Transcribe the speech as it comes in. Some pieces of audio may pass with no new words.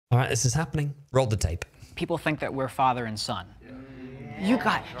All right, this is happening. Roll the tape. People think that we're father and son. You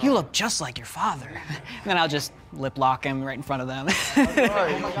look just like your father. And then I'll just lip lock him right in front of them.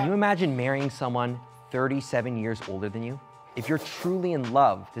 Can you imagine marrying someone 37 years older than you? If you're truly in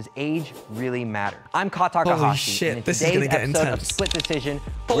love, does age really matter? I'm Ka Takahashi. Holy shit, and in this is today's gonna get episode intense. of Split Decision,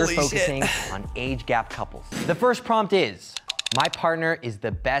 Holy we're focusing on age gap couples. The first prompt is, my partner is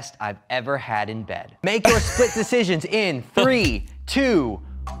the best I've ever had in bed. Make your split decisions in 3, 2,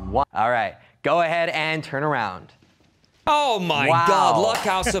 1. All right, go ahead and turn around. Oh my Wow. God, look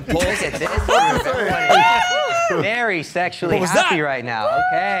how supportive. Look at this. Everyone is very sexually What was happy that? right now.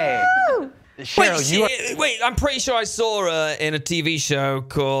 Okay. Cheryl, Wait, I'm pretty sure I saw her in a TV show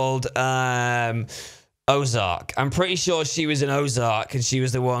called Ozark. I'm pretty sure she was in Ozark and she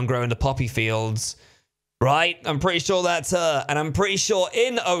was the one growing the poppy fields, right? I'm pretty sure that's her. And I'm pretty sure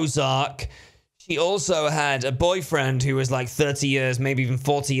in Ozark, she also had a boyfriend who was like 30 years, maybe even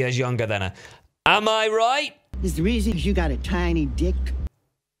 40 years younger than her. Am I right? Is the reason you got a tiny dick?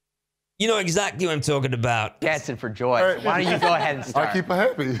 You know exactly what I'm talking about. dancing for joy. Why don't you go ahead and start? I keep her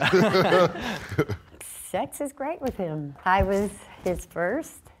happy. Sex is great with him. I was his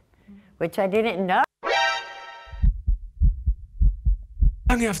first, which I didn't know.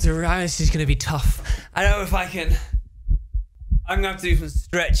 I'm gonna have to, this is gonna be tough. I don't know if I can, I'm gonna have to do some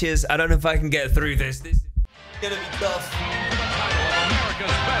stretches. I don't know if I can get through this. This is gonna be tough.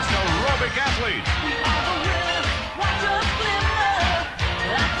 America's best aerobic athlete.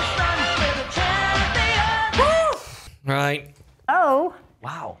 Right. Oh,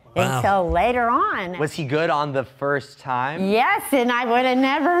 Wow. until later on. Was he good on the first time? Yes, and I would have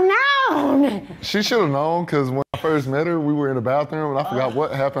never known. She should have known, because when I first met her, we were in the bathroom and I forgot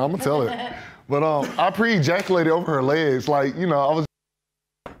what happened. I'm gonna tell it. But I pre-ejaculated over her legs. Like, you know, I was.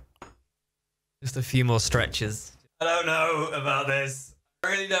 Just a few more stretches. I don't know about this. I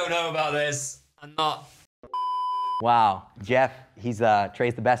really don't know about this. I'm not. Wow. Jeff, he's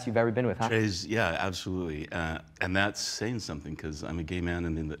Trey's the best you've ever been with, huh? Trey's, yeah, absolutely, and that's saying something because I'm a gay man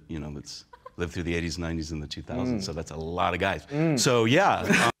and that's lived through the '80s, '90s, and the 2000s, so that's a lot of guys. So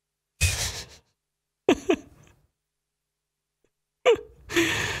yeah.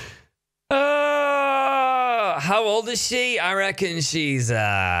 How old is she? I reckon she's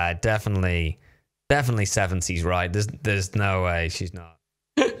definitely 70s, right? There's no way she's not.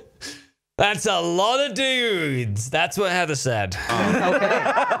 That's a lot of dudes. That's what Heather said.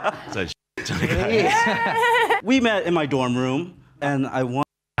 We met in my dorm room, and I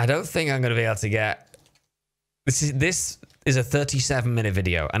don't think I'm gonna be able to get. This is a 37-minute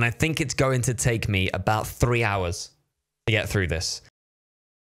video, and I think it's going to take me about 3 hours to get through this.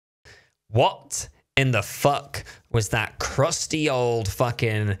 What in the fuck was that crusty old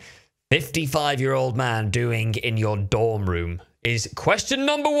fucking 55-year-old man doing in your dorm room? Is question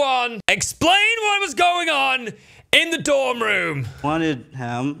number one. Explain what was going on in the dorm room. wanted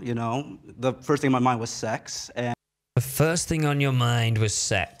him, you know, the first thing in my mind was sex, and The first thing on your mind was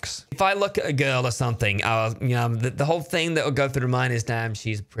sex. If I look at a girl or something, the whole thing that will go through the mind is, damn,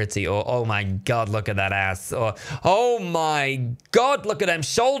 she's pretty, or oh my God, look at that ass, or oh my God, look at them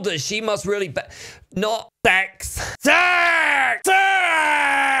shoulders, she must really be. Not sex. Sex!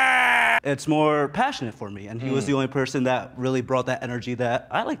 Sex! it's more passionate for me. And he was the only person that really brought that energy that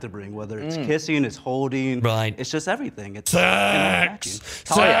I like to bring, whether it's kissing, it's holding, Right. it's just everything. It's Sex!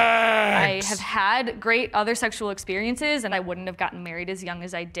 I have had great other sexual experiences, and I wouldn't have gotten married as young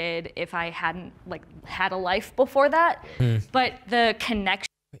as I did if I hadn't had a life before that. But the connection.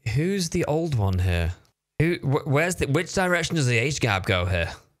 Who's the old one here? Which direction does the age gap go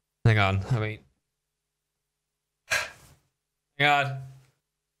here? Hang on, I mean. God.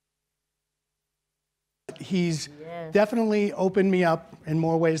 He's definitely opened me up in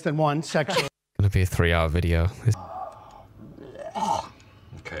more ways than one sexually. It's gonna be a 3-hour video.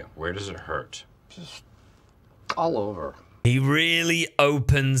 Okay, where does it hurt? Just all over. He really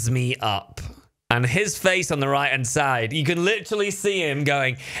opens me up. And his face on the right-hand side, you can literally see him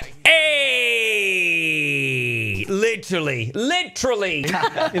going, hey! Literally.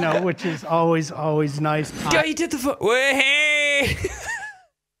 You know, which is always nice. Yeah, he did the foot. Hey!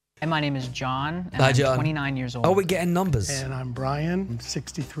 And my name is John, and Hi, I'm John. 29 years old. Oh, we're getting numbers. And I'm Brian, I'm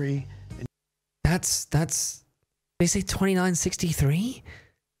 63. That's, they say 29, 63?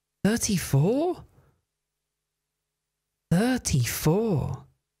 34? 34.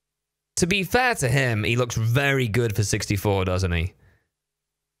 To be fair to him, he looks very good for 64, doesn't he?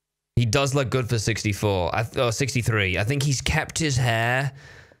 He does look good for 64, or 63. I think he's kept his hair,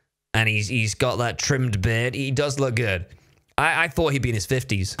 and he's got that trimmed beard. He does look good. I thought he'd be in his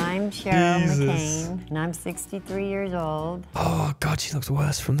 50s. I'm Cheryl McCain, and I'm 63 years old. Oh, God, she looks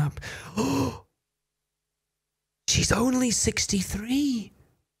worse from that. Oh, she's only 63.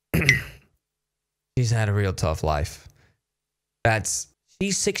 She's had a real tough life.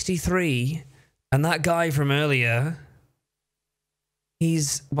 She's 63, and that guy from earlier,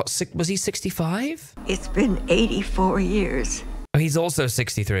 was he 65? It's been 84 years. Oh, he's also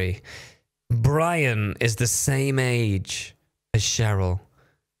 63. Brian is the same age as Cheryl.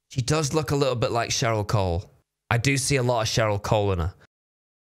 She does look a little bit like Cheryl Cole. I do see a lot of Cheryl Cole in her.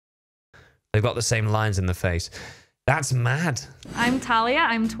 They've got the same lines in the face. That's mad. I'm Talia.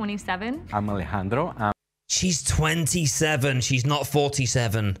 I'm 27. I'm Alejandro. She's 27. She's not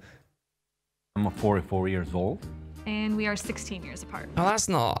 47. I'm 44 years old. And we are 16 years apart. Oh, that's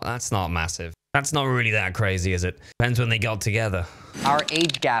not massive. That's not really that crazy, is it? Depends when they got together. Our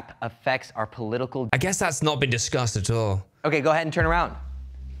age gap affects our political... I guess that's not been discussed at all. Okay, go ahead and turn around.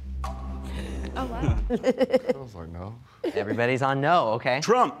 Oh, wow. I was like, no. Everybody's on no, okay?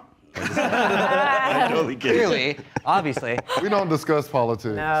 Trump. I'm totally kidding. Clearly, obviously. We don't discuss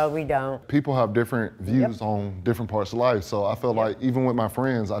politics. No, we don't. People have different views on different parts of life. So I feel like even with my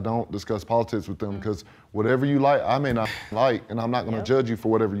friends, I don't discuss politics with them because whatever you like, I may not like, and I'm not going to judge you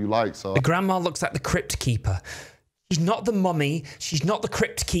for whatever you like. So the grandma looks like the crypt keeper. She's not the mummy. She's not the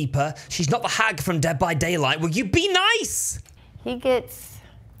crypt keeper. She's not the hag from Dead by Daylight. Will you be nice? He gets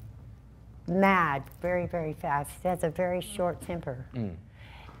mad very, very fast. He has a very short temper.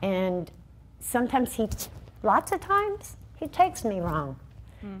 And sometimes lots of times, he takes me wrong.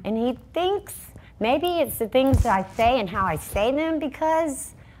 And he thinks maybe it's the things that I say and how I say them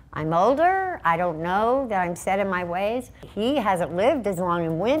because I'm older. I don't know that I'm set in my ways. He hasn't lived as long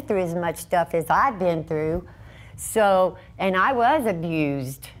and went through as much stuff as I've been through. So, and I was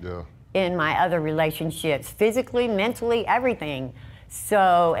abused in my other relationships, physically, mentally, everything.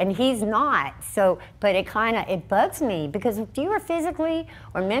 So, and he's not. So, but it bugs me because if you were physically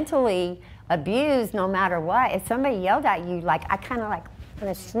or mentally abused, no matter what, if somebody yelled at you, like I kind of like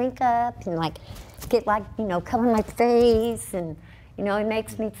want to shrink up and like get like, you know, cover my face, and you know, it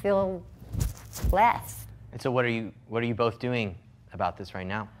makes me feel less. And so what are you both doing about this right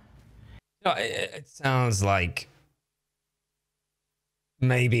now? No, it sounds like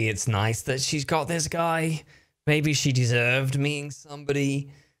maybe it's nice that she's got this guy. Maybe she deserved meeting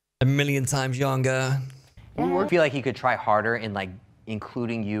somebody a million times younger. I feel like he could try harder in like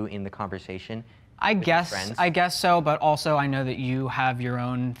including you in the conversation. I guess so, but also I know that you have your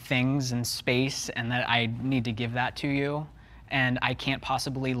own things and space and that I need to give that to you. And I can't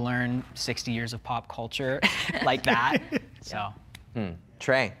possibly learn 60 years of pop culture like that, so.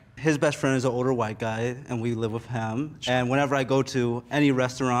 Trey. His best friend is an older white guy, and we live with him. And whenever I go to any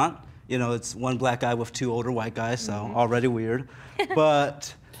restaurant, you know, it's one black guy with two older white guys, so already weird.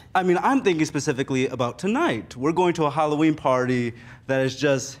 But, I mean, I'm thinking specifically about tonight. We're going to a Halloween party that is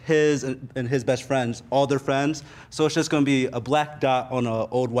just his and his best friends, all their friends. So it's just gonna be a black dot on an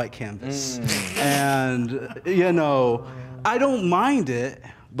old white canvas. And, you know, I don't mind it,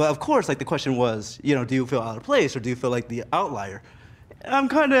 but of course, like the question was, you know, do you feel out of place or do you feel like the outlier? I'm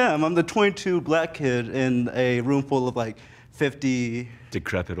kind of am. I'm the 22 black kid in a room full of like 50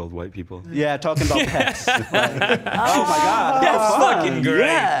 decrepit old white people. Yeah, talking about pets. Like, oh my God, that's fucking great.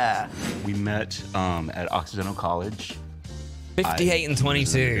 Yeah. We met at Occidental College. 58 and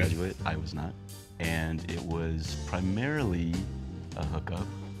 22. Graduate. I was not, and it was primarily a hookup.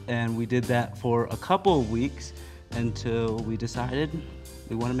 And we did that for a couple of weeks until we decided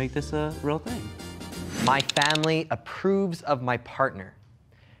we want to make this a real thing. My family approves of my partner.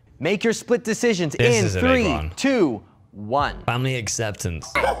 Make your split decisions This in is a big 3, one. 2, 1. Family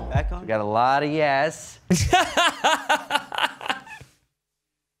acceptance. Back on. We got a lot of yes.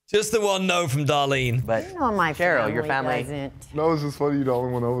 Just the one no from Darlene. But You know my Cheryl, family your family doesn't. No, it's just funny you're the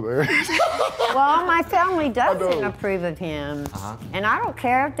only one over there. Well, my family doesn't know. approve of him. And I don't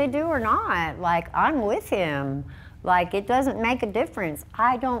care if they do or not. Like, I'm with him. Like, it doesn't make a difference.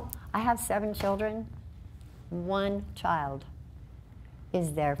 I have 7 children. 1 child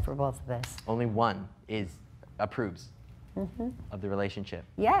is there for both of us. only one approves of the relationship.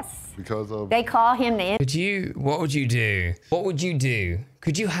 Yes. Because of... They call him the... What would you do? What would you do?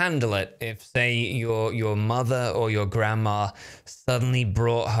 Could you handle it if, say, your mother or your grandma suddenly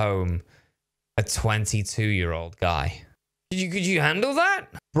brought home a 22-year-old guy? Could you handle that?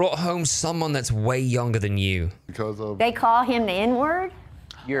 Brought home someone that's way younger than you. Because of... They call him the N-word.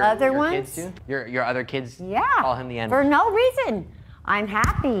 Your ones? kids too? Your other kids call him the N-word? For no reason. I'm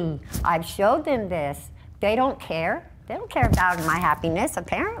happy. I've showed them this. They don't care. They don't care about my happiness,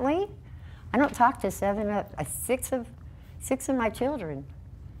 apparently. I don't talk to 6 6 of my children.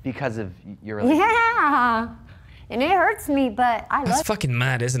 Because of your relationship? Yeah. And it hurts me, but I love That's fucking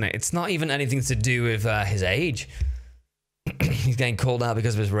mad, isn't it? It's not even anything to do with his age. He's getting called out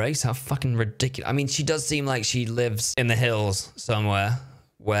because of his race. How fucking ridiculous. I mean, she does seem like she lives in the hills somewhere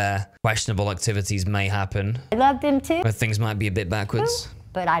where questionable activities may happen. I love them too. Where things might be a bit backwards.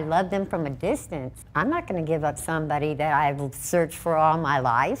 But I love them from a distance. I'm not going to give up somebody that I've searched for all my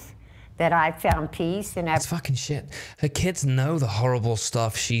life, that I've found peace and That's fucking shit. Her kids know the horrible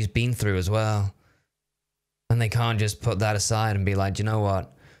stuff she's been through as well. And they can't just put that aside and be like, you know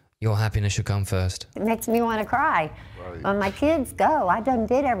what? Your happiness should come first. It makes me want to cry. Right. When my kids go, I done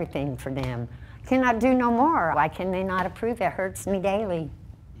did everything for them. Cannot do no more. Why can they not approve? It hurts me daily.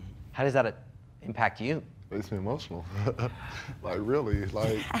 How does that impact you? Makes me emotional. Like, really,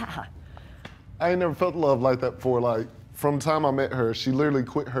 like, I ain't never felt love like that before. Like, from the time I met her, she literally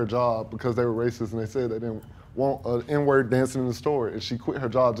quit her job because they were racist and they said they didn't want an N-word dancing in the store, and she quit her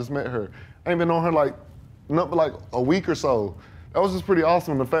job, just met her. I ain't been on her like, nothing but like a week or so. That was just pretty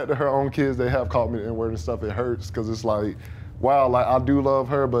awesome. The fact that her own kids, they have called me the N-word and stuff, it hurts because it's like, wow, like I do love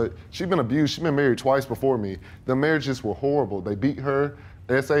her, but she's been abused. She's been married twice before me. The marriages were horrible. They beat her,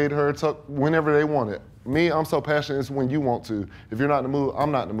 SA'd her, took whenever they wanted. Me, I'm so passionate, it's when you want to. If you're not in the mood,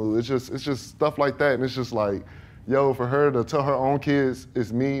 I'm not in the mood. It's just stuff like that, and it's just like, yo, for her to tell her own kids,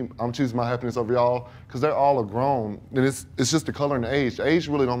 it's me, I'm choosing my happiness over y'all, because they're all grown, and it's just the color and the age. The age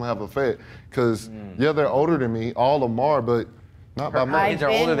really don't have effect, because yeah, they're older than me, all of them are, but not by much. They're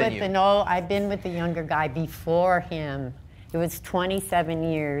older than you. I've been with the younger guy before him. It was 27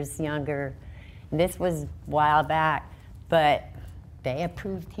 years younger. This was a while back, but they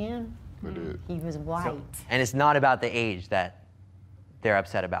approved him. He was white. And it's not about the age that they're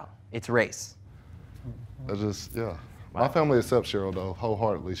upset about. It's race. I just, yeah. My family accepts Cheryl, though,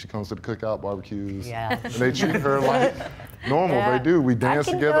 wholeheartedly. She comes to the cookout barbecues. Yeah. And they treat her like normal. Yeah. They do. We dance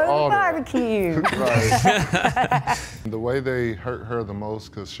together all day. Barbecue. Right. The way they hurt her the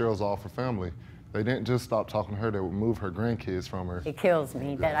most, because Cheryl's all for family, they didn't just stop talking to her, they would move her grandkids from her. It kills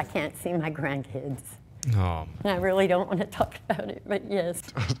me that I can't see my grandkids. Oh. And I really don't want to talk about it, but yes.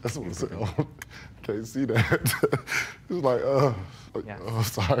 That's what I'm saying. Can't see that. It's like, oh,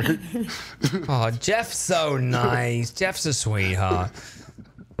 sorry. Oh, Jeff's so nice. Jeff's a sweetheart.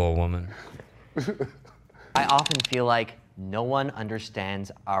 Poor woman. I often feel like no one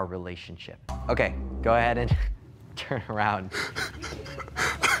understands our relationship. Okay, go ahead and turn around.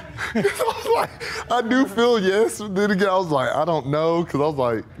 I do feel yes. Then again, I was like, I don't know, because I was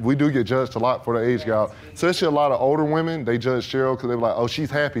like, we do get judged a lot for the age gap. Especially a lot of older women, they judge Cheryl because they're like, oh, she's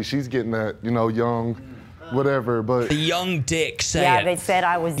happy, she's getting that, you know, young, whatever. But the young dick say Yeah, it. they said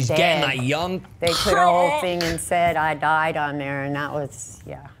I was He's dead. getting that young. They put a whole thing and said I died on there, and that was,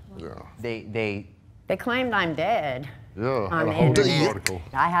 yeah. They claimed I'm dead. Yeah, on had a the whole news internet. article.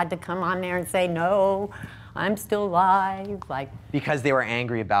 I had to come on there and say, no, I'm still alive. Like, because they were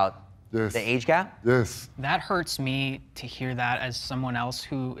angry about the age gap? Yes. That hurts me to hear that as someone else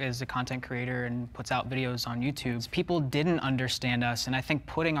who is a content creator and puts out videos on YouTube. People didn't understand us, and I think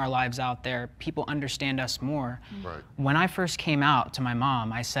putting our lives out there, people understand us more. Right. When I first came out to my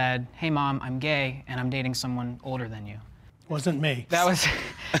mom, I said, hey mom, I'm gay and I'm dating someone older than you. Wasn't me. That was,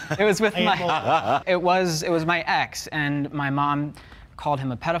 it was with my, it was my ex, and my mom called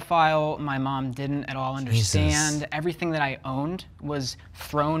him a pedophile. My mom didn't at all understand. Jesus. Everything that I owned was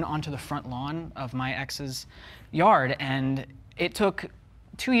thrown onto the front lawn of my ex's yard, and it took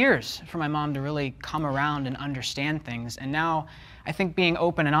 2 years for my mom to really come around and understand things. And now, I think being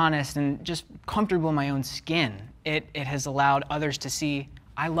open and honest and just comfortable in my own skin, it has allowed others to see,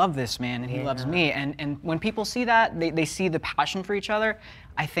 I love this man and he loves me. And when people see that, they see the passion for each other,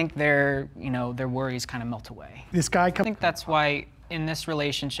 I think their worries kind of melt away. This guy I think that's why in this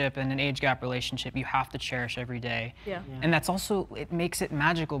relationship, in an age gap relationship, you have to cherish every day. Yeah. And that's also, it makes it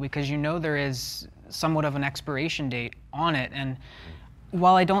magical because you know there is somewhat of an expiration date on it. And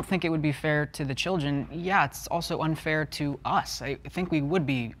while I don't think it would be fair to the children, yeah, it's also unfair to us. I think we would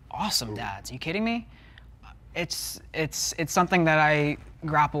be awesome dads. Are you kidding me? It's something that I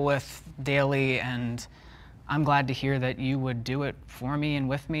grapple with daily, and I'm glad to hear that you would do it for me and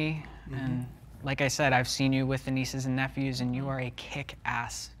with me. And like I said, I've seen you with the nieces and nephews, and you are a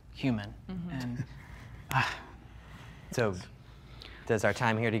kick-ass human. And so, does our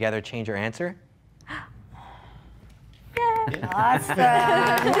time here together change your answer? awesome.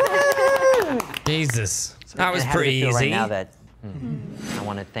 Jesus, that was And how does it pretty feel easy. Right now that, I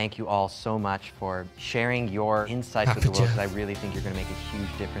want to thank you all so much for sharing your insights with the world, because I really think you're going to make a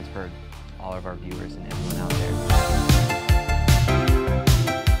huge difference for all of our viewers and everyone out there.